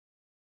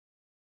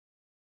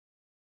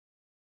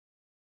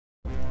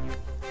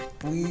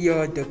We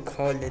are the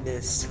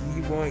colonists.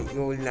 We want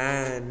your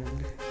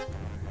land.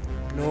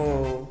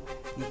 No,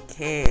 you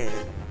can't.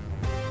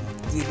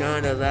 You're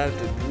not allowed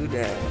to do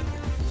that.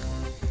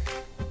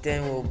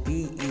 Then we'll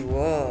beat you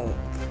up.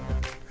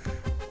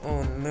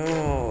 Oh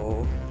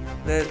no.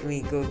 Let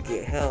me go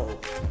get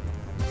help.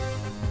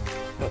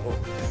 Uh-oh.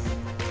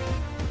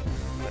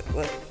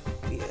 What?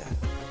 Yeah.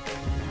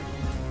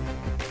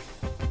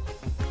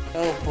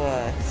 Help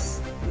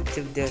us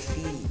to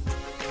defeat.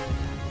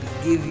 We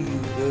give you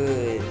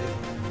good.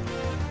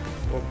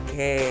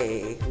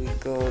 Okay, we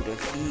go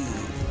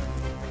defeat.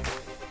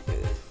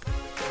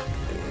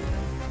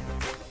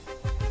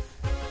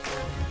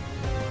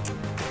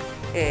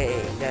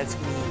 Hey, that's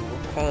me.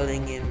 We're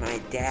calling in my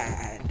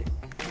dad.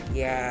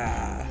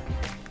 Yeah.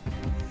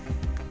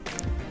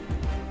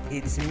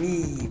 It's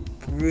me,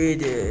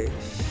 British.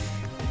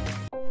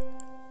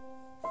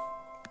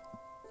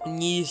 We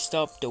need to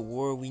stop the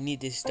war. We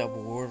need to stop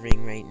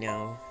warring right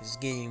now. It's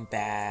getting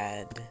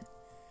bad.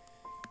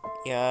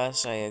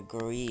 Yes, I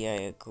agree.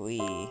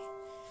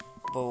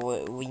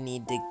 But we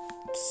need to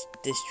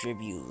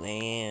distribute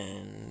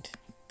land.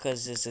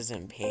 Because this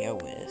isn't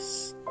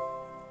Paris.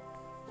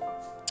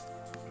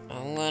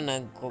 I'm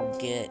gonna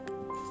get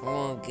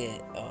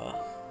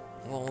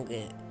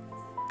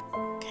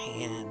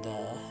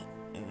Canada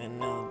in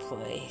another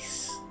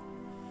place.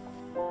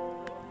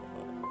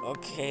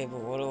 Okay,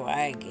 but what do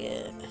I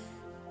get?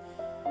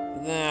 We're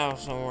gonna have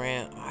some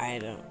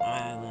random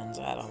islands,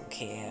 I don't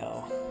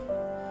care.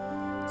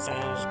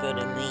 Sounds good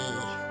to me.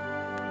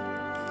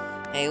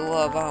 Hey,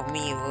 what about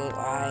me? What do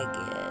I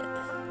get?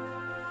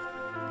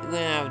 You're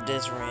gonna have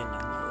this random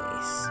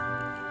place.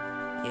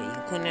 Yeah,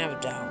 you couldn't have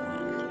that one.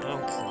 I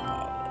don't care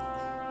about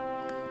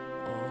it.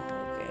 Oh,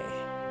 okay.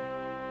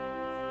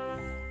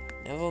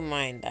 Never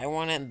mind. I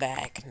want it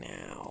back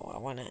now. I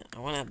want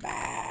it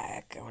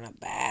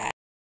back.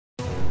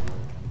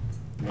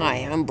 Hi,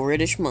 I'm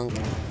British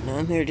Monkey, and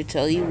I'm here to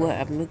tell you what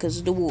happened because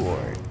of the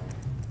war.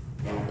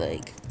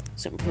 Like,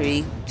 some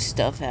pretty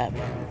stuff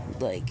happened.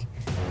 Like,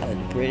 how the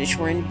British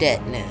were in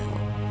debt now,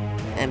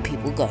 and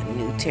people got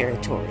new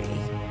territory.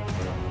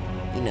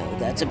 You know,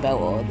 that's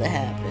about all that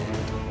happened.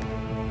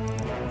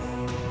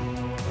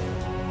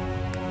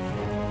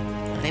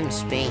 I'm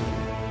Spain,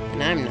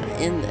 and I'm not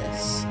in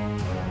this.